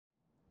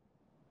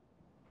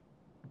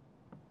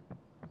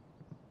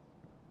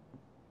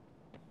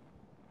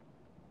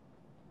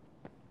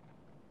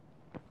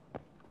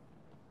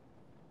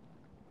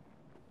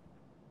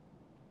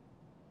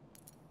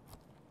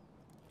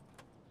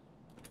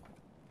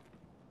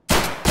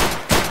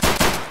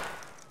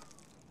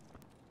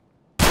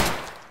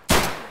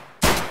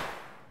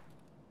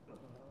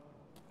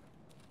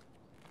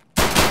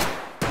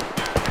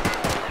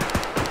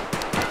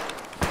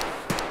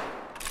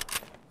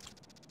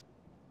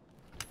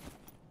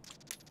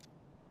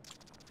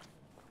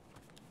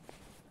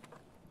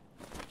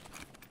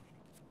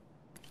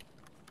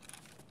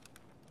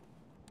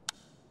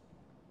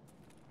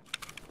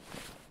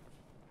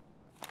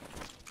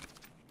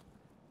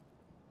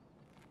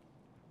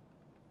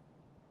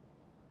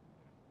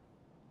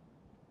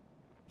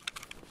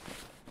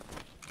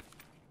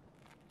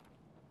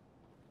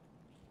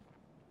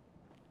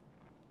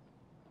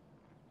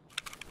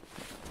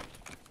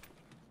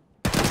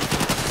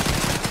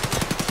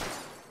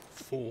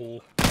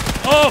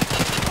Oh!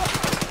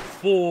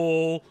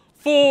 Fool!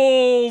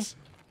 Fools!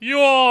 You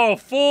are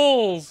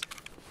fools!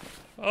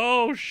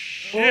 Oh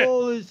shit!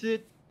 Holy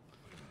shit!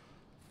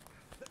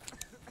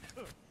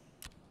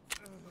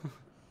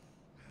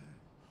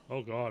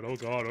 Oh god, oh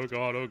god, oh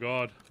god, oh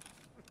god.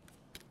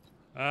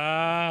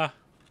 Ah.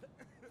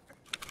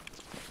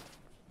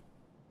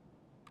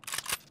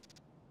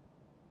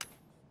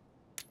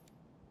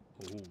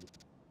 Ooh.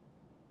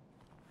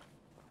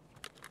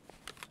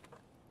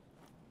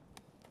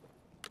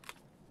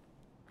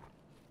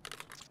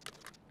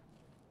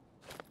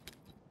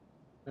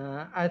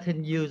 I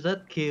think you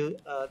just kill.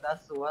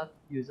 That's what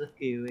you just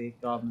kill a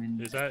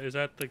government. Is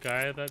that the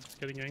guy that's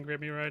getting angry at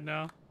me right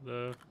now?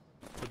 The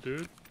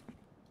dude?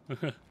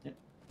 Yeah.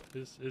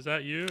 Is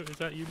that you? Is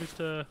that you,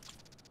 Mr.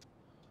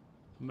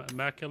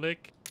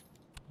 Makalik?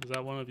 Is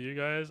that one of you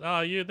guys?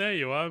 Oh, there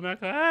you are,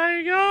 Makalik. How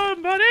you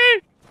going,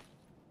 buddy?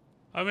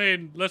 I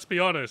mean, let's be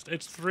honest.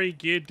 It's 3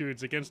 gear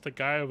dudes against a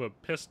guy with a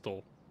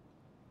pistol.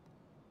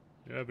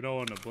 You have no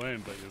one to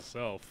blame but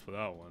yourself for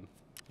that one.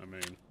 I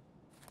mean,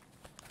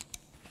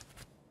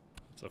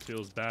 it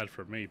feels bad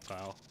for me,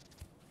 pal.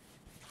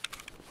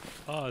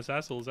 Oh,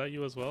 Zazzle, is that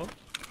you as well?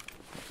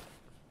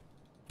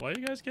 Why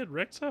you guys get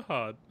wrecked so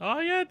hard? Oh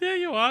yeah, there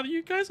you are.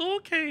 You guys all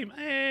came.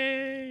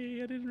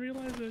 Hey, I didn't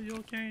realize that you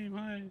all came.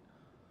 Hi.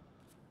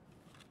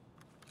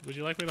 Would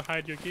you like me to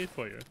hide your gear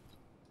for you?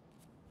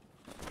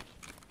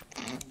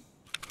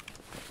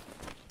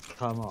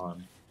 Come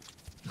on.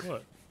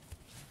 What?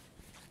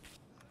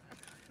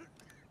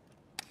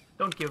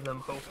 Don't give them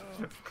hope.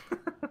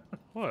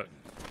 What?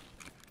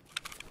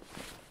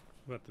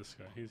 What about this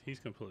guy? He's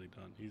completely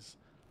done.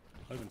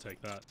 I'll even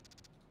take that.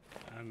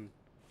 And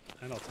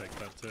I'll take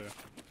that too.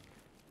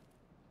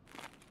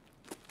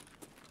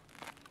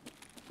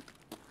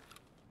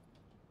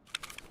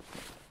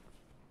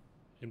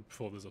 In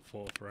before there's a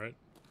 4th, right?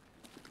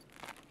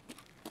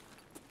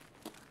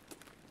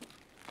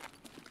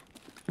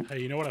 Hey,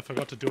 you know what I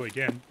forgot to do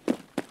again?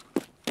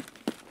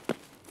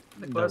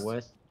 The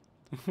West.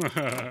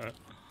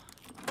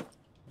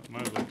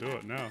 Might as well do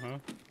it now, huh?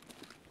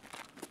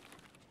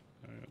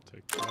 I'm gonna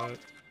take that.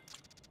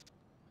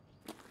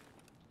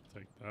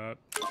 Take that.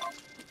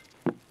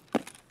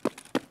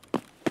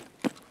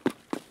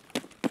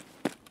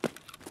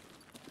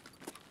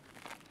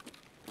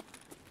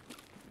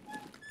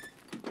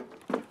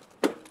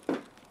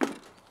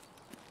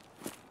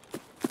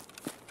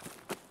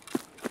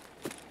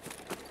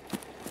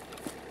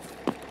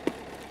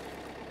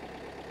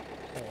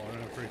 Oh, I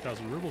don't have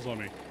 3,000 rubles on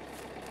me.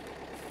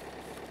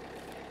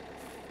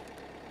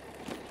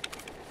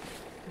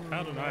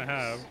 How did I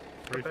have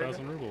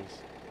 3,000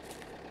 rubles?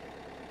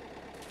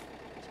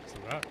 Because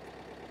of that.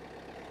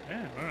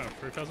 Yeah, I don't know,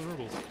 3,000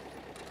 rubles.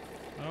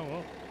 Oh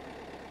well.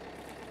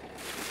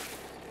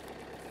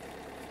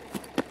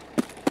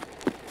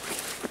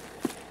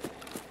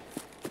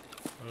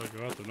 I'll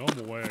go out the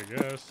normal way, I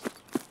guess.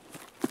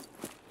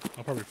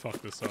 I'll probably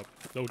fuck this up.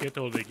 They'll get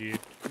all their gear.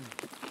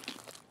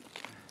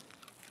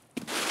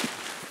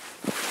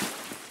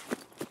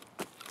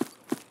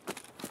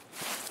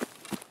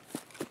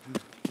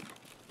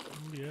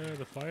 Yeah,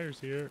 the fire's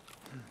here.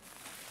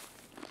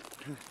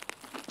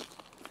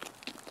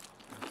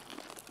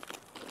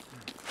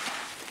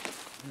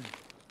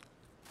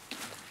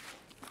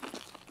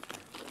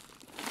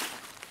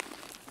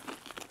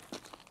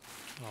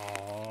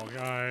 Oh,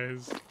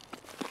 guys.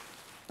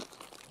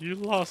 You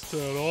lost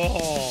it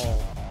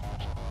all.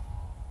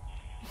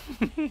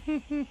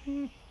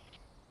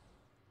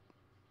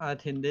 I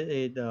think this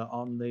is the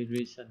only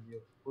reason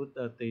you put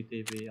the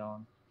TTV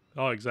on.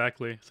 Oh,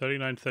 exactly.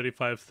 39,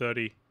 35,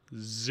 30.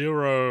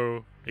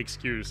 Zero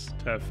excuse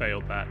to have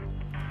failed that.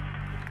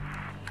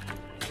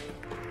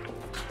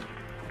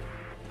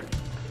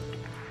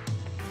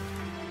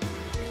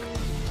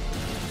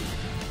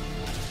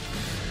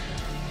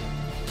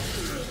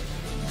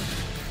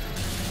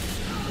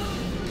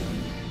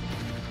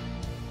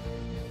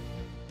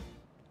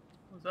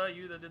 Was that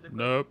you that did the clip?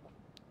 Nope.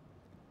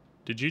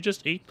 Did you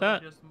just eat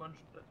that? Just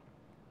munched it.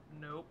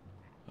 Nope.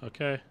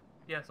 Okay.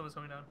 Yeah, someone's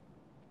coming down.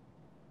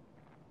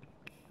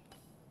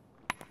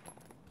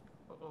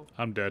 Uh-oh.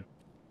 I'm dead.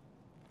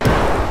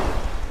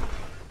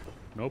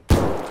 Nope.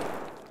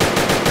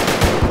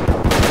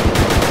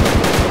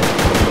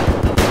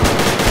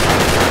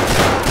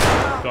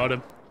 Got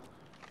him.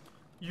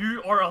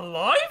 You are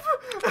alive?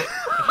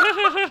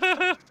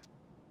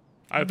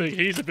 I think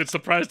he's a bit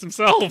surprised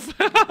himself.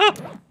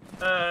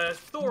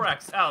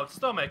 Thorax out,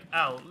 stomach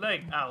out,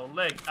 leg out,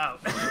 leg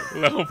out.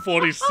 Level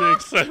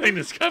 46. I think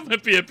this guy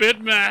might be a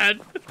bit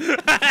mad.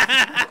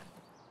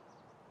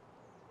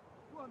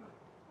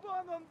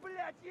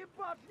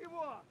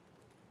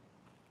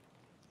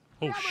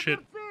 Oh shit.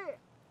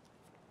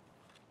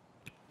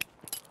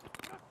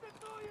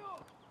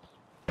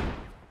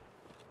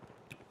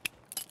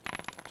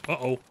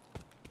 Uh-oh.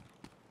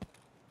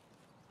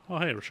 Oh,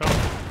 hey, Rashad.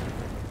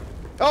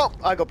 Oh,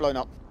 I got blown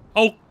up.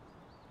 Oh!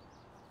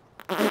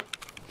 Did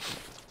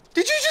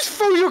you just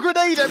throw your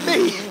grenade at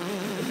me?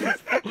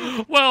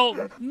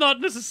 Well, not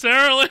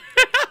necessarily.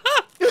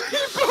 You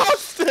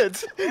bastard!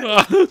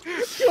 bastard!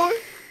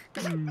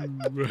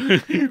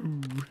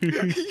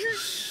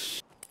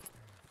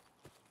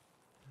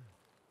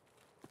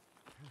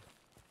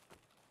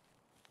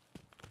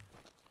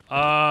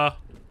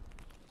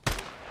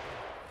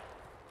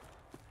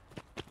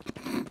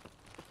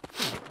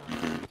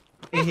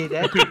 Is he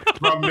dead?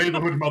 Wrong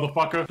neighborhood,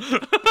 motherfucker.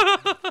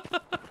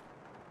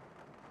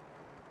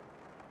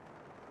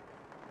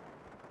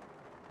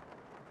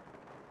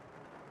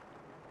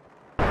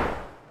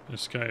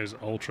 This guy is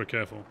ultra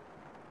careful.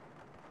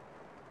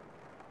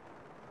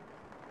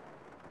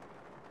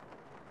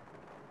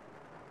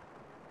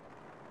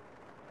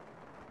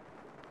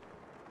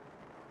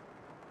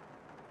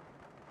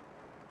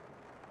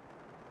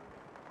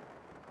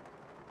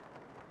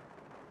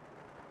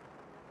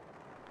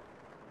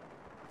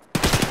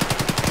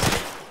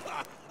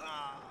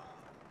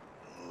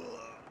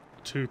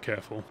 Too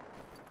careful.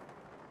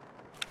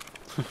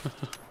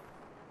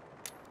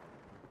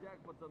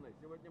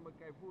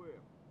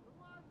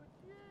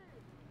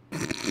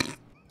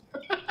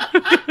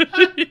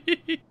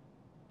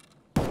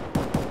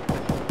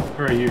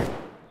 Where are you?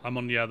 I'm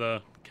on the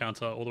other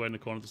counter, all the way in the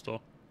corner of the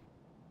store.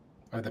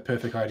 I had the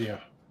perfect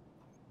idea.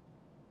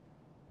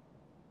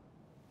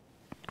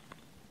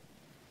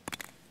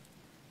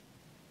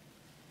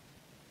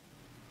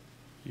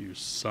 You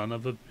son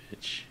of a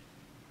bitch.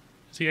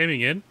 Is he aiming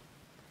in?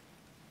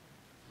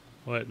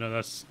 Wait, no,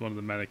 that's one of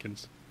the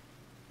mannequins.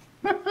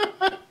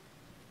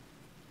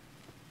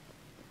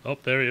 Oh,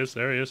 there he is,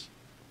 there he is.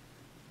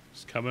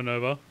 He's coming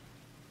over.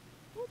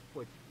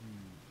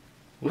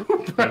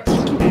 Whoop, that's-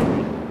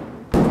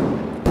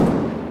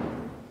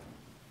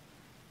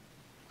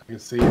 I can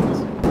see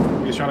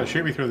him. He's trying to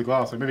shoot me through the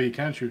glass. Or maybe he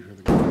can shoot through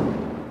the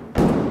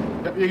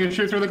glass. Yep, you can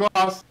shoot through the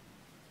glass.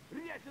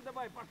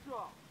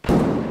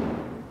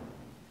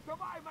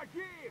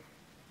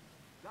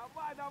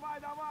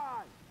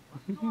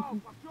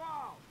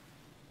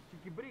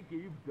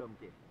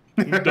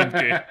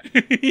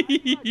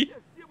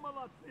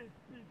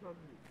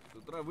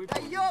 Да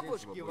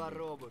ёбушки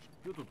воробушки.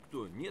 Что тут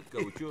кто? Нет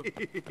кого-чё?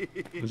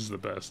 This is the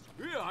best.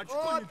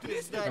 Вот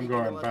пизда. I'm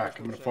going back.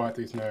 I'm gonna fight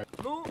these nerds.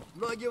 Ну,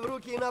 ноги в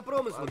руки и на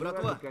промысл,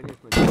 братва.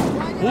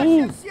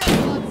 Ooh,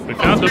 we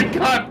found Oh him. my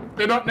god!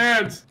 They're not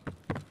nerds!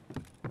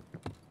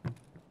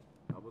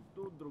 А вот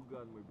тут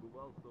друган мой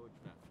бывал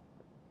точно.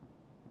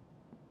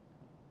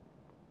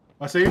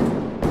 I see you.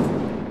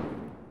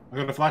 I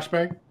got a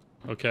flashbang.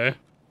 Okay.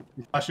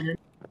 I'm flashing you.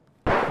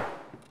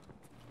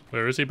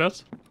 Where is he,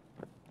 Bess?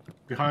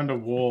 Behind a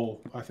wall,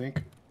 I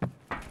think.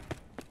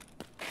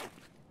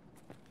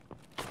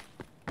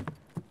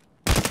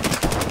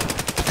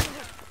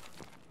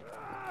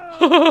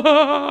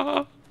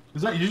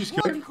 Is that you just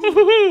killed him?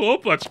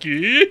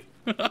 Опачки!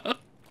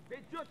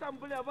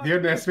 He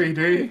had an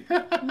SVD.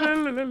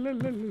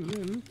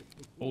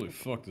 Holy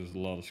fuck, there's a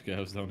lot of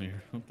scavs down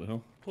here. What the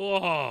hell?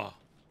 Oh.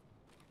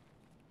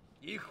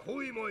 И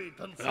хуй мой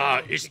танцор.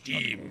 Ah,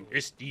 esteem.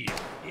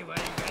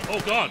 Oh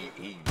god.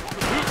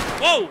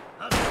 Whoa!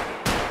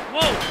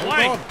 Whoa,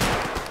 why?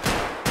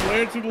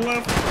 Player to the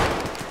left.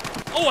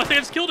 Oh, I think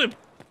I just killed him.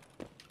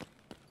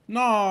 No.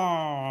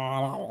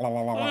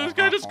 Oh, this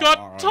guy just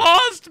got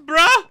tossed,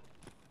 bruh.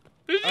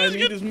 This I just need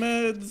get- his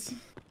meds.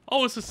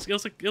 Oh, it was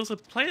a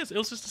player. It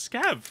was just a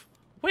scav.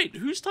 Wait,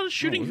 who started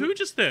shooting was who it?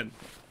 just then?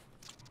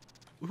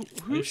 Who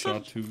I started?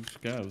 shot 2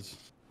 scavs.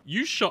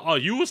 You shot. Oh,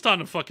 you were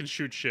starting to fucking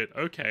shoot shit.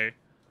 Okay.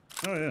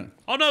 Oh yeah.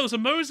 Oh no, it was a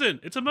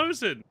Mosin. It's a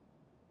Mosin.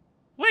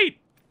 Wait.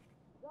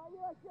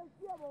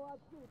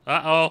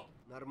 Uh-oh.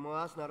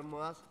 Нормас,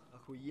 нормас.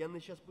 Охуенно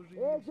сейчас поживись.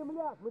 Эй,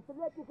 земляк, мы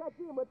стрелять не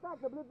хотим, мы так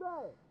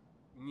наблюдаем.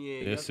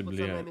 Не, я с Если,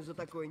 пацанами блядь. за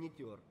такое не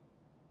тер.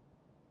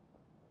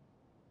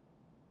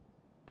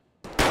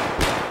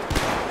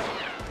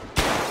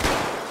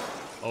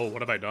 Oh,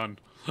 what have I done?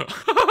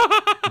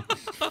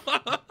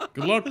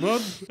 Good luck,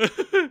 bud.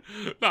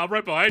 No, I'm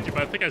right behind you,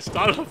 but I think I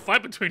started a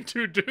fight between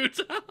two dudes.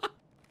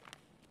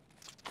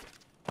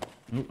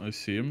 Oh, I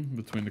see him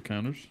between the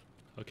counters.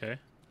 Okay.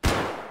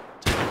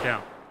 Take him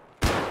down.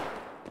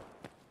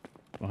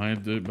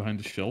 Behind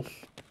the shelf.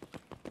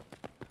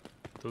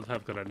 Don't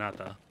have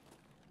granata.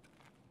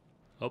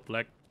 Oh,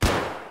 black.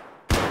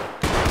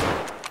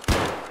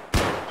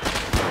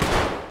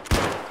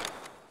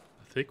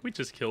 I think we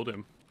just killed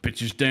him.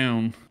 Bitch is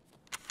down.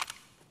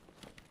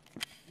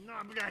 Ну,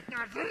 блядь,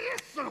 нажри,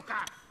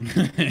 сука!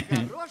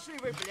 Хороший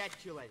вы, блядь,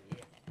 человек.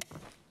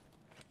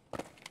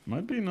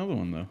 Might be another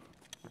one though.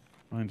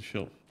 Behind the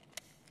shelf.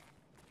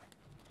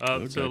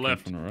 Other To guy the came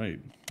left. From the right.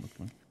 Looks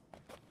like.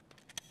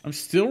 I'm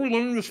still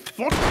reloading this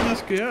fucking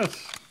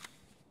SKS.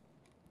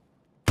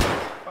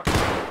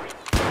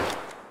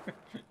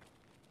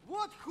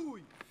 Вот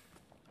хуй!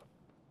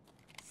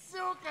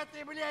 Сука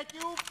ты, блядь,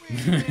 не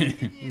упырь,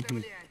 гнида,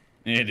 блядь!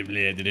 Это,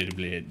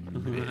 блядь.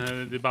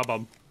 The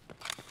babam.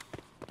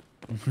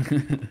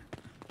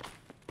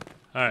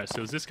 Alright,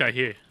 so it's this guy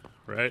here,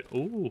 right?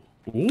 Ooh.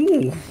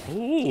 Ooh.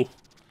 Ooh.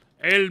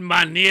 El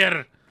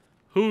Manier.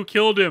 Who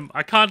killed him?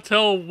 I can't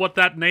tell what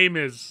that name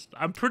is.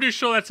 I'm pretty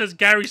sure that says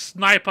Gary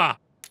Sniper.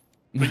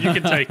 But you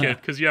can take it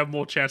because you have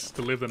more chances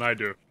to live than I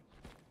do.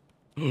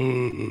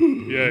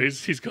 Yeah,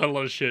 he's got a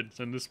lot of shit,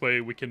 and this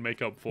way we can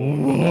make up for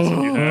the loss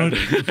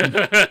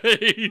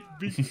that you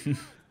had.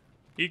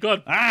 he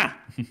got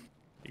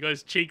he got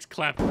his cheeks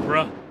clapped,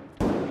 bruh.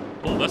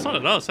 Oh, that's not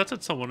at us. That's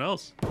at someone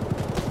else.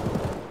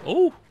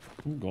 Oh,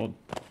 Oh god.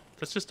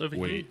 that's just over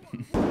Wait.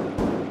 here.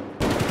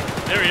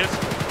 There he is.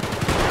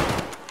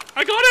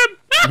 I got him.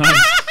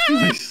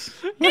 Nice.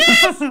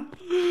 Yes!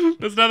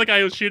 There's another guy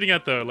he was shooting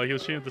at though. Like he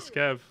was shooting at the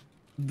scav.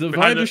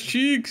 Divide his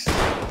cheeks.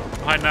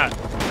 Behind that.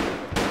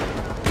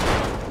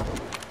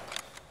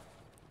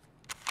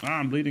 Ah,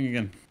 I'm bleeding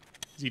again.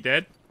 Is he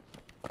dead?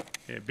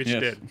 Yeah, bitch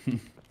Yes. dead.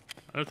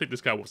 I don't think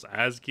this guy was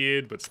as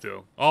geared, but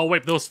still. Oh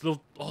wait, they were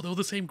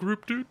the same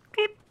group, dude.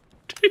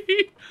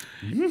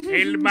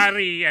 El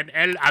Mari and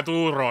El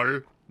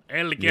Adurol.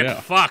 El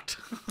get fucked.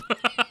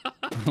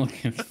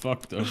 Look, it's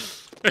fucked up.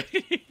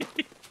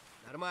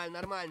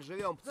 Нормально, нормально,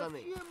 живем,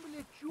 пацаны.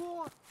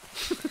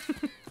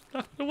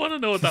 I want to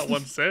know what that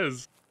one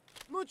says.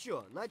 Ну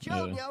чё,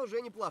 начало Yeah. дня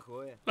уже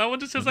неплохое. That one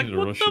just says I like, need a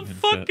what Russian the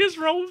fuck headset. is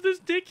wrong with this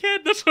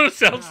dickhead? That's what it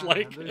sounds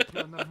like.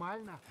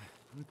 Нормально.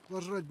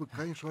 Пожрать бы,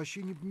 конечно,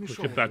 вообще не Look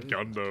помешало. at that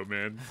gun though,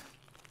 man.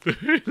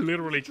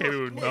 Literally came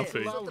in with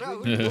nothing. С утра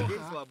Yeah. день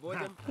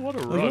свободен. What a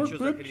Does run. work, Чё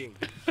за bitch? хрень?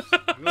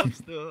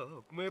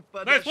 Гоп-стоп, мы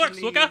Nice work,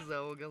 подошли сука.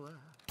 за угол.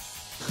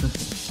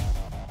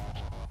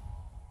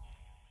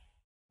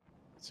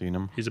 Seen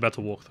him. He's about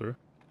to walk through.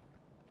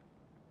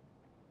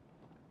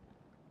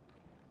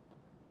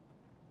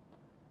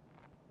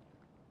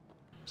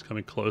 He's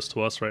coming close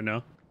to us right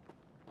now.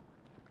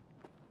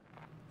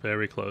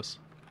 Very close.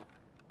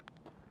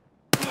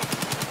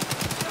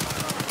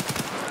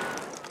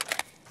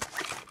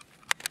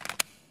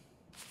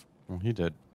 Oh, he did.